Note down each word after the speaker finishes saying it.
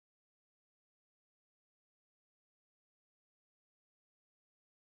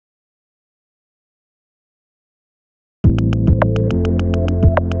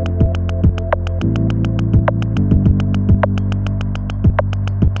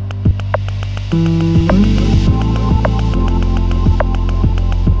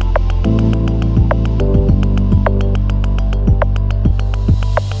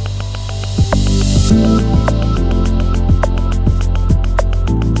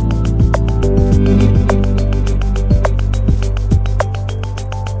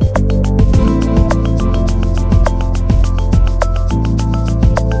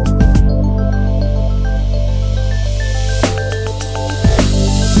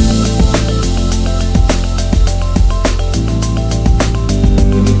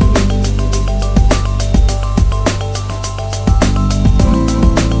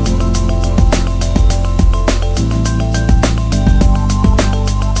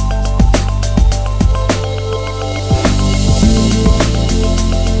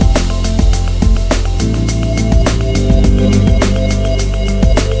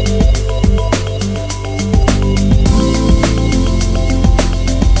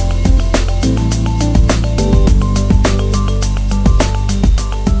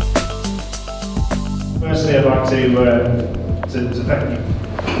Firstly, I'd like to thank you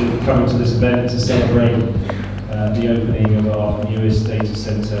for coming to this event to celebrate the opening of our newest data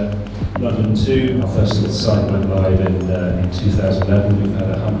centre, London2. Our first site went live in 2011. We've had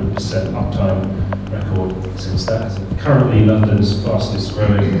a 100% uptime record since that. Currently, London's fastest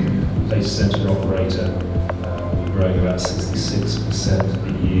growing data centre operator. We're growing about 66%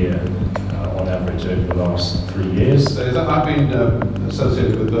 a year on average over the last 3 years. So I've been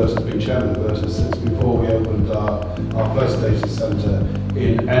associated with Vertus, been chairman of Vertus since before we opened our first data centre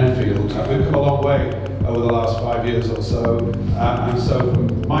in Enfield. We've come a long way over the last 5 years or so, and so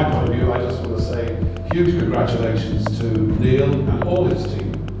from my point of view, I just want to say huge congratulations to Neil and all his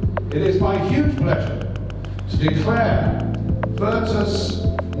team. It is my huge pleasure to declare Vertus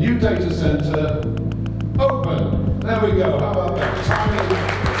new data centre open. There we go. How about that?